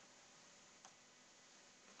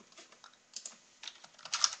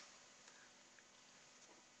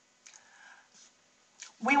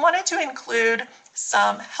 We wanted to include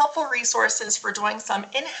some helpful resources for doing some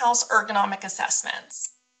in-house ergonomic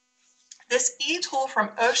assessments. This e-tool from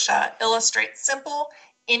OSHA illustrates simple,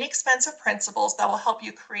 inexpensive principles that will help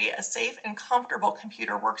you create a safe and comfortable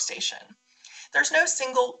computer workstation. There's no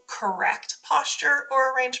single correct posture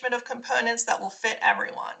or arrangement of components that will fit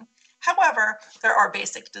everyone. However, there are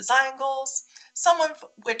basic design goals, some of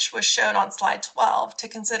which was shown on slide 12, to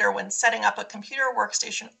consider when setting up a computer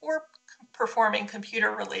workstation or performing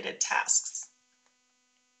computer-related tasks.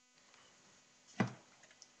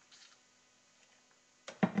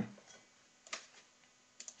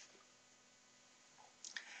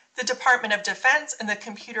 The Department of Defense and the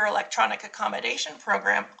Computer Electronic Accommodation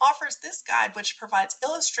Program offers this guide, which provides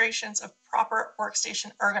illustrations of proper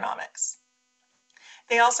workstation ergonomics.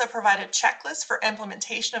 They also provide a checklist for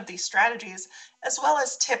implementation of these strategies, as well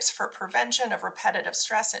as tips for prevention of repetitive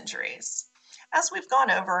stress injuries. As we've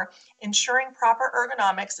gone over, ensuring proper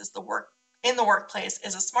ergonomics in the workplace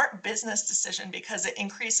is a smart business decision because it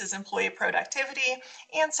increases employee productivity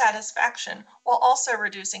and satisfaction while also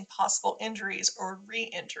reducing possible injuries or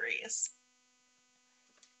re-injuries.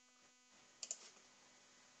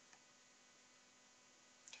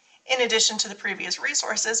 In addition to the previous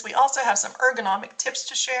resources, we also have some ergonomic tips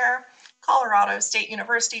to share. Colorado State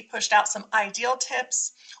University pushed out some ideal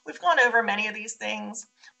tips. We've gone over many of these things,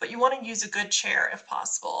 but you want to use a good chair if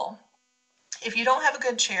possible. If you don't have a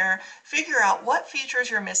good chair, figure out what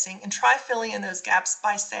features you're missing and try filling in those gaps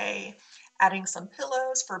by, say, adding some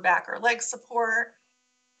pillows for back or leg support.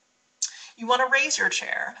 You want to raise your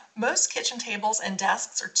chair. Most kitchen tables and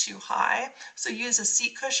desks are too high, so use a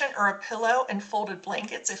seat cushion or a pillow and folded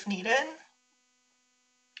blankets if needed.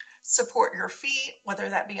 Support your feet, whether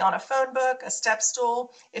that be on a phone book, a step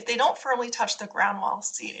stool, if they don't firmly touch the ground while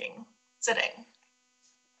sitting.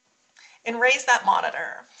 And raise that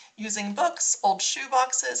monitor using books, old shoe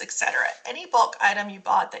boxes, etc. Any bulk item you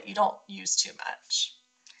bought that you don't use too much.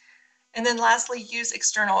 And then lastly, use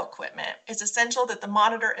external equipment. It's essential that the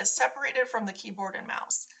monitor is separated from the keyboard and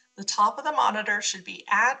mouse. The top of the monitor should be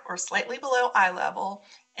at or slightly below eye level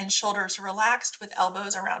and shoulders relaxed with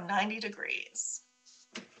elbows around 90 degrees.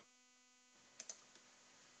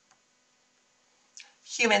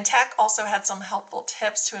 Human Tech also had some helpful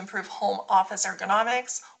tips to improve home office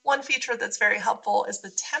ergonomics. One feature that's very helpful is the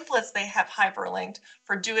templates they have hyperlinked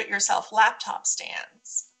for do-it-yourself laptop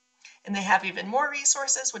stands. And they have even more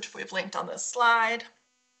resources, which we've linked on this slide.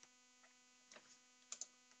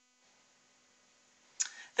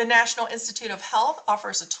 The National Institute of Health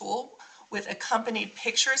offers a tool with accompanied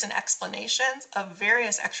pictures and explanations of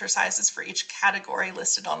various exercises for each category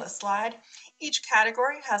listed on the slide. Each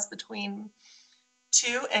category has between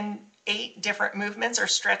 2 and 8 different movements or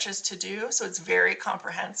stretches to do, so it's very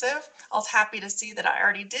comprehensive. I was happy to see that I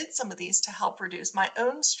already did some of these to help reduce my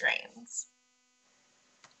own strains.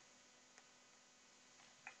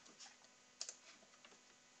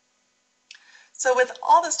 So with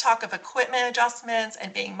all this talk of equipment adjustments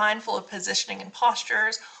and being mindful of positioning and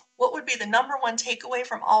postures, what would be the #1 takeaway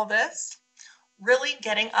from all this? Really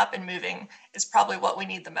getting up and moving is probably what we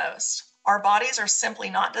need the most. Our bodies are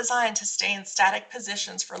simply not designed to stay in static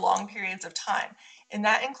positions for long periods of time, and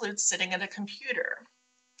that includes sitting at a computer.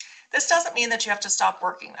 This doesn't mean that you have to stop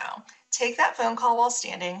working though. Take that phone call while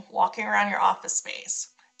standing, walking around your office space.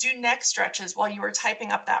 Do neck stretches while you are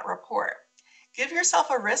typing up that report. Give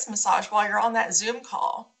yourself a wrist massage while you're on that Zoom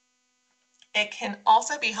call. It can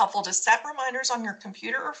also be helpful to set reminders on your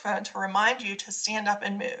computer or phone to remind you to stand up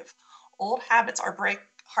and move. Old habits are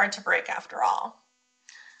hard to break after all.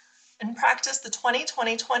 And practice the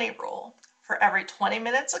 20-20-20 rule. For every 20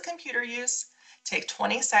 minutes of computer use, take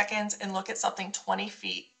 20 seconds and look at something 20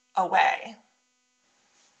 feet away.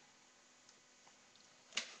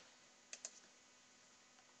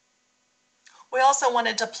 We also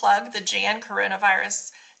wanted to plug the Jan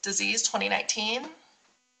Coronavirus Disease 2019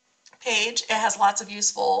 page. It has lots of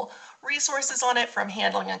useful resources on it, from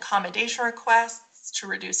handling accommodation requests to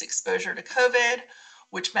reduce exposure to COVID,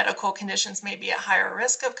 which medical conditions may be at higher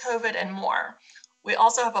risk of COVID, and more. We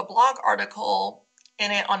also have a blog article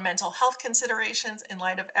in it on mental health considerations in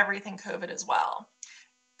light of everything COVID as well.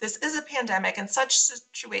 This is a pandemic, and such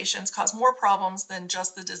situations cause more problems than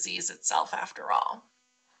just the disease itself, after all.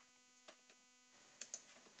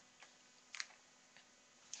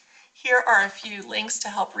 Here are a few links to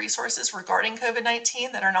help resources regarding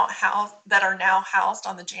COVID-19 that are now housed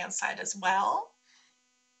on the Jan site as well.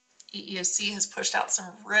 EEOC has pushed out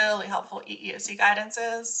some really helpful EEOC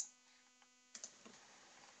guidances.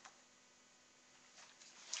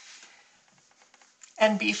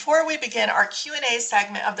 And before we begin our Q&A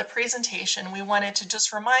segment of the presentation, we wanted to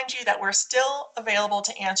just remind you that we're still available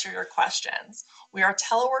to answer your questions. We are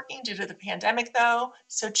teleworking due to the pandemic though,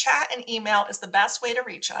 so chat and email is the best way to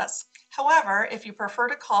reach us. However, if you prefer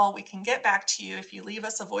to call, we can get back to you if you leave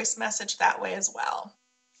us a voice message that way as well.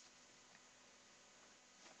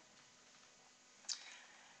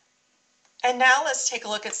 And now let's take a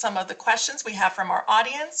look at some of the questions we have from our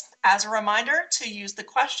audience. As a reminder, to use the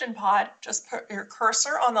question pod, just put your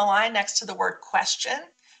cursor on the line next to the word question,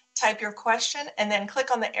 type your question, and then click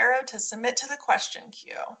on the arrow to submit to the question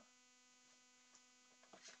queue.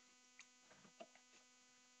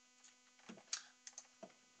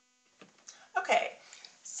 Okay,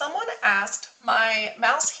 someone asked, my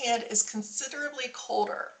mouse hand is considerably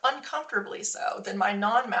colder, uncomfortably so, than my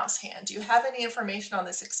non-mouse hand. Do you have any information on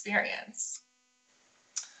this experience?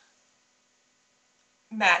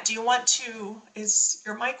 Matt, do you want to, is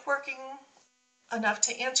your mic working enough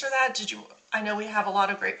to answer that? I know we have a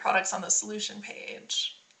lot of great products on the solution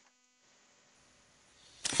page.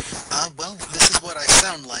 Well, this is what I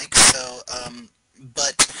sound like, so,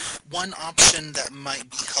 but one option that might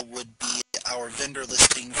be helpful would be our vendor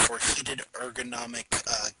listing for heated ergonomic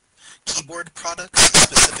keyboard products.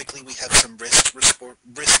 Specifically, we have some wrist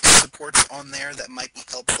supports on there that might be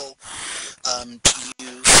helpful to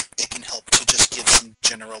use. It can help to just give some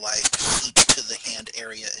generalized heat to the hand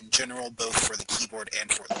area in general, both for the keyboard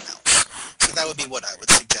and for the mouse. So that would be what I would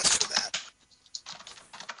suggest for that.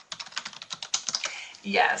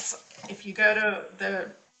 Yes, if you go to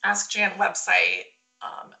the Ask Jan website,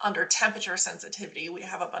 under temperature sensitivity, we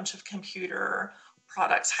have a bunch of computer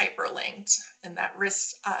products hyperlinked, and that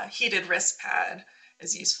heated wrist pad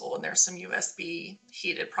is useful, and there's some USB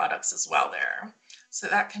heated products as well there. So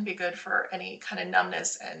that can be good for any kind of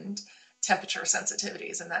numbness and temperature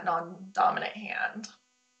sensitivities in that non-dominant hand.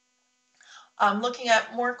 Looking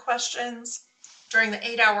at more questions, during the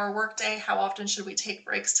 8-hour workday, how often should we take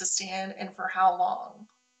breaks to stand, and for how long?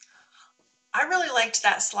 I really liked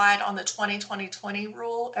that slide on the 20-20-20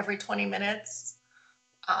 rule. Every 20 minutes,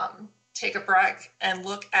 take a break and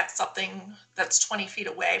look at something that's 20 feet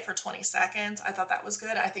away for 20 seconds. I thought that was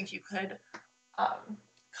good. I think you could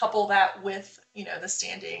couple that with, the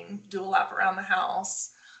standing, do a lap around the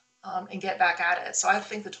house, and get back at it. So I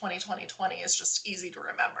think the 20-20-20 is just easy to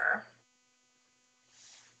remember.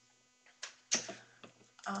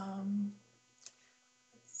 Let's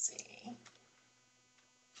see.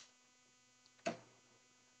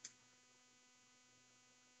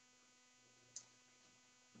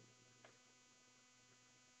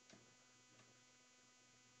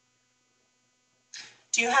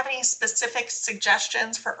 Do you have any specific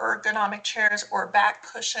suggestions for ergonomic chairs or back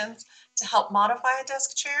cushions to help modify a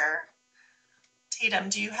desk chair? Tatum,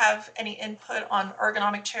 do you have any input on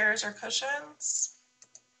ergonomic chairs or cushions?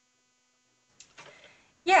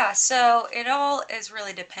 Yeah, so it all is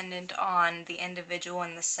really dependent on the individual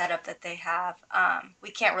and the setup that they have.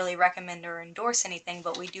 We can't really recommend or endorse anything,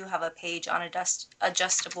 but we do have a page on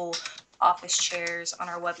adjustable office chairs on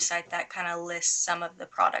our website that kind of lists some of the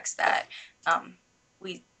products that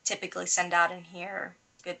we typically send out and hear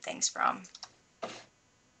good things from.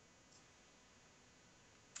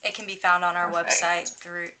 It can be found on our website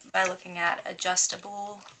by looking at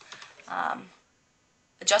adjustable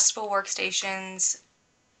workstations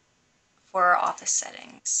for our office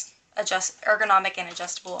settings, ergonomic and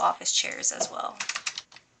adjustable office chairs as well.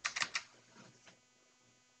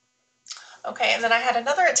 Okay, and then I had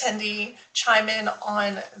another attendee chime in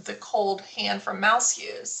on the cold hand from mouse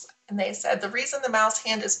use. And they said the reason the mouse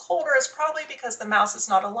hand is colder is probably because the mouse is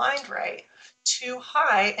not aligned right, too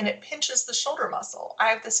high, and it pinches the shoulder muscle. I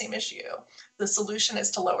have the same issue. The solution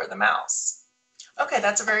is to lower the mouse. Okay,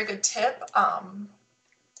 that's a very good tip.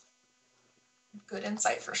 Good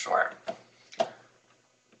insight for sure.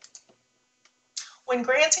 When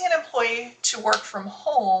granting an employee to work from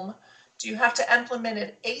home, do you have to implement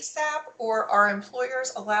it ASAP, or are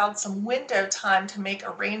employers allowed some window time to make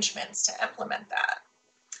arrangements to implement that?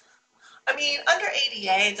 I mean, under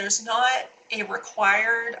ADA, there's not a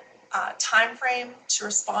required time frame to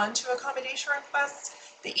respond to accommodation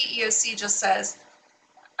requests. The EEOC just says,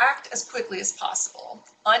 act as quickly as possible.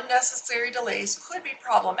 Unnecessary delays could be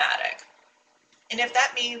problematic. And if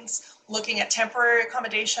that means looking at temporary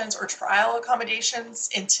accommodations or trial accommodations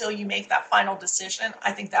until you make that final decision,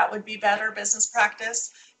 I think that would be better business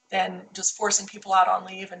practice than just forcing people out on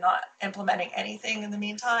leave and not implementing anything in the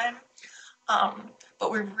meantime.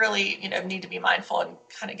 But we really, need to be mindful and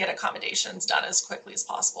kind of get accommodations done as quickly as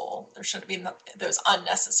possible. There shouldn't be those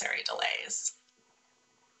unnecessary delays.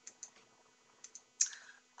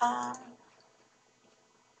 Um,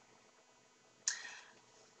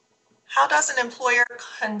 How does an employer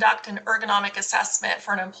conduct an ergonomic assessment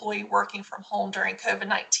for an employee working from home during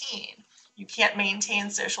COVID-19? You can't maintain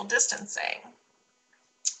social distancing.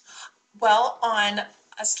 Well, on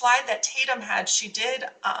a slide that Tatum had, she did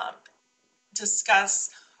discuss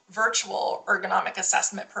virtual ergonomic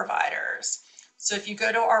assessment providers. So if you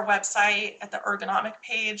go to our website at the ergonomic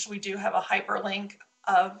page, we do have a hyperlink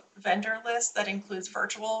of vendor list that includes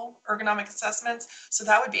virtual ergonomic assessments. So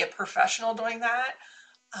that would be a professional doing that.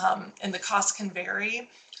 And the cost can vary.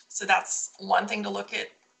 So that's one thing to look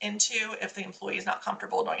into if the employee is not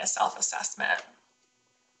comfortable doing a self-assessment.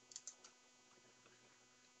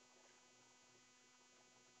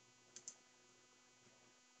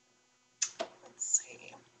 Let's see.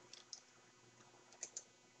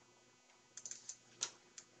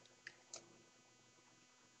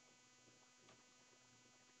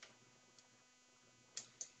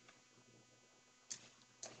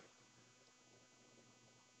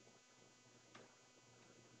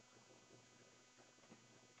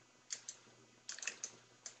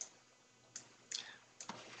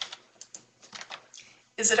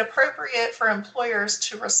 Is it appropriate for employers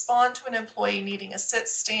to respond to an employee needing a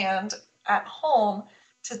sit-stand at home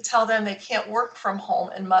to tell them they can't work from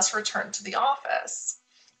home and must return to the office?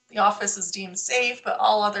 The office is deemed safe, but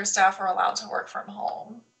all other staff are allowed to work from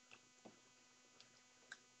home.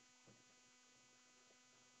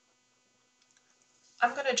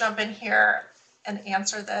 I'm going to jump in here and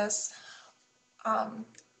answer this.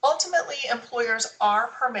 Ultimately, employers are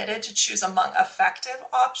permitted to choose among effective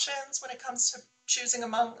options when it comes to choosing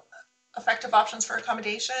among effective options for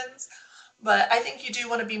accommodations, but I think you do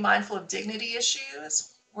want to be mindful of dignity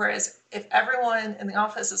issues, whereas if everyone in the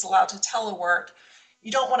office is allowed to telework,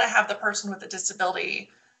 you don't want to have the person with a disability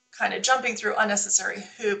kind of jumping through unnecessary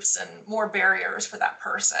hoops and more barriers for that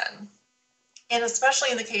person. And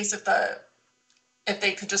especially in the case if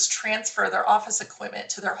they could just transfer their office equipment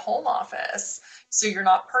to their home office, so you're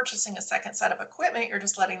not purchasing a second set of equipment, you're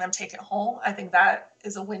just letting them take it home. I think that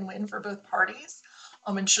is a win-win for both parties,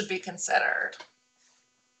 and should be considered.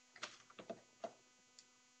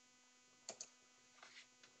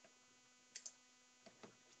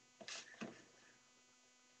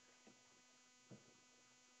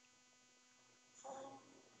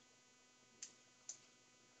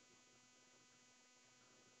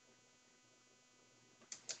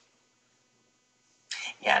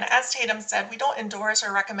 Yeah, and as Tatum said, we don't endorse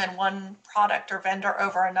or recommend one product or vendor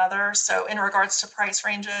over another. So in regards to price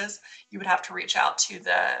ranges, you would have to reach out to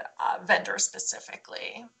the vendor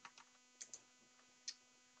specifically.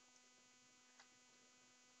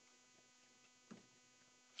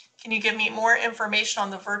 Can you give me more information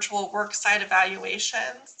on the virtual worksite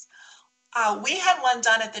evaluations? We had one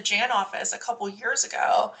done at the Jan office a couple years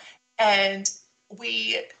ago, and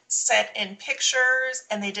we sent in pictures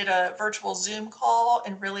and they did a virtual Zoom call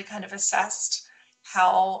and really kind of assessed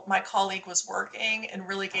how my colleague was working and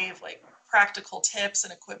really gave like practical tips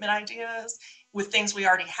and equipment ideas with things we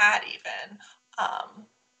already had even. And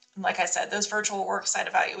like I said, those virtual worksite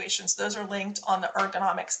evaluations, those are linked on the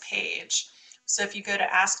ergonomics page. So if you go to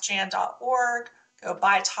askjan.org, go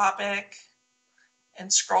by topic,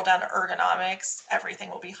 and scroll down to ergonomics, everything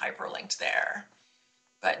will be hyperlinked there.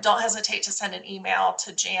 But don't hesitate to send an email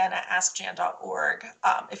to jan@askjan.org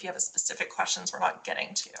if you have specific questions we're not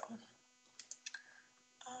getting to.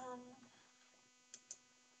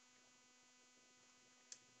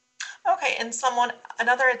 Okay, and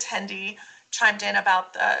another attendee chimed in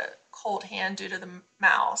about the cold hand due to the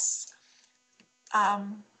mouse.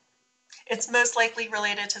 It's most likely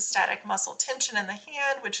related to static muscle tension in the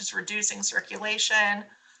hand, which is reducing circulation.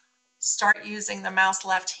 Start using the mouse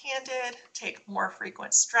left-handed, take more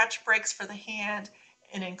frequent stretch breaks for the hand,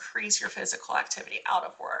 and increase your physical activity out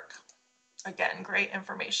of work. Again, great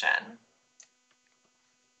information.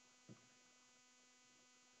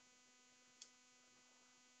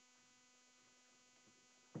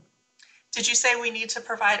 Did you say we need to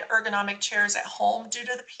provide ergonomic chairs at home due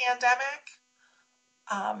to the pandemic?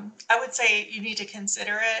 I would say you need to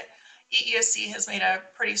consider it. EEOC has made a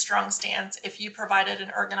pretty strong stance. If you provided an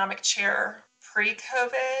ergonomic chair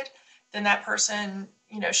pre-COVID, then that person,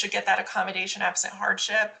 should get that accommodation absent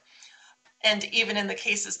hardship. And even in the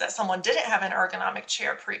cases that someone didn't have an ergonomic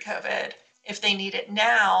chair pre-COVID, if they need it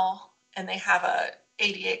now and they have a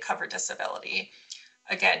ADA covered disability,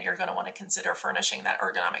 again, you're going to want to consider furnishing that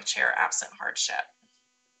ergonomic chair absent hardship.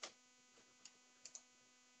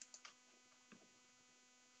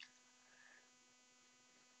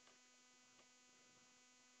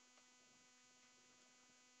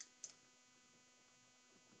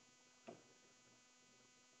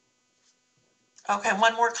 Okay,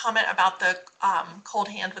 one more comment about the cold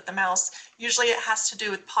hand with the mouse. Usually it has to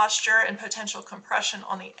do with posture and potential compression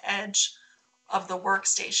on the edge of the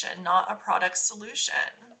workstation, not a product solution.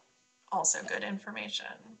 Also good information.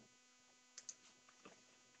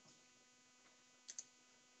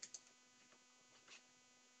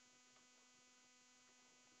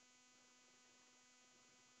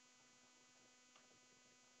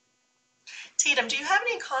 Tatum, do you have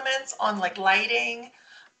any comments on like lighting?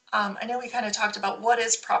 I know we kind of talked about what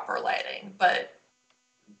is proper lighting, but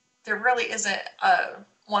there really isn't a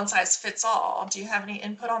one size fits all. Do you have any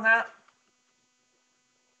input on that?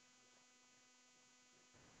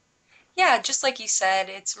 Yeah, just like you said,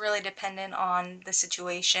 it's really dependent on the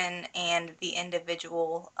situation and the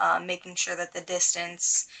individual, making sure that the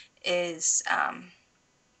distance is,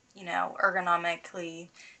 ergonomically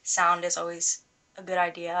sound is always a good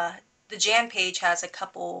idea. The Jan page has a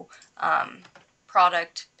couple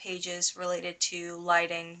product pages related to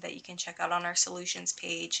lighting that you can check out on our solutions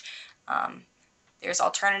page. There's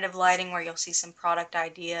alternative lighting where you'll see some product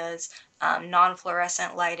ideas,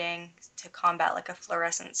 non-fluorescent lighting to combat like a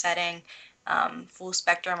fluorescent setting, full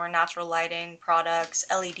spectrum or natural lighting products,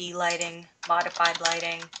 LED lighting, modified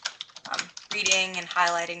lighting, reading and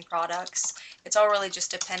highlighting products. It's all really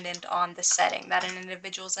just dependent on the setting that an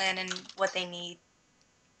individual's in and what they need.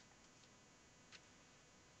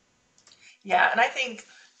 Yeah, and I think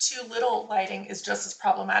too little lighting is just as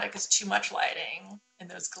problematic as too much lighting and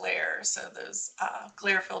those glares. So those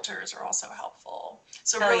glare filters are also helpful.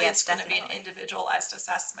 So Oh, really yes, it's going to be an definitely. individualized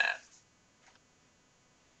assessment.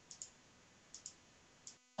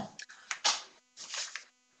 And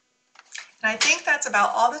I think that's about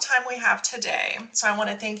all the time we have today. So I want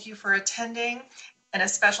to thank you for attending, and a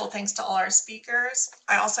special thanks to all our speakers.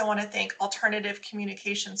 I also want to thank Alternative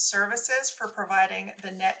Communication Services for providing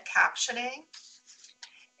the net captioning.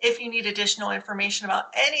 If you need additional information about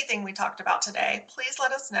anything we talked about today, please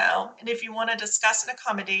let us know. And if you want to discuss an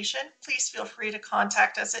accommodation, please feel free to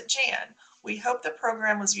contact us at Jan. We hope the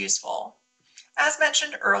program was useful. As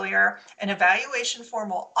mentioned earlier, an evaluation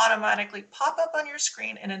form will automatically pop up on your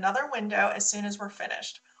screen in another window as soon as we're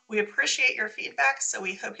finished. We appreciate your feedback, so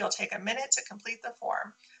we hope you'll take a minute to complete the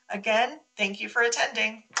form. Again, thank you for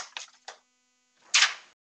attending.